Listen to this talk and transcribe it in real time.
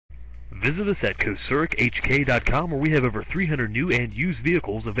Visit us at KocourekHK.com, where we have over 300 new and used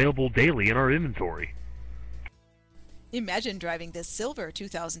vehicles available daily in our inventory. Imagine driving this silver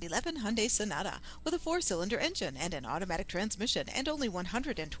 2011 Hyundai Sonata with a 4-cylinder engine and an automatic transmission and only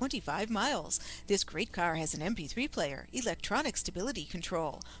 125 miles. This great car has an MP3 player, electronic stability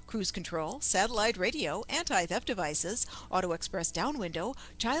control, cruise control, satellite radio, anti-theft devices, auto express down window,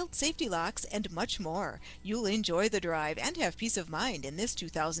 child safety locks, and much more. You'll enjoy the drive and have peace of mind in this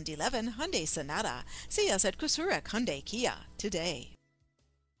 2011 Hyundai Sonata. See us at Kocourek Hyundai Kia today.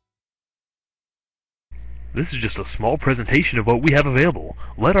 This is just a small presentation of what we have available.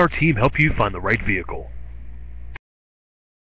 Let our team help you find the right vehicle.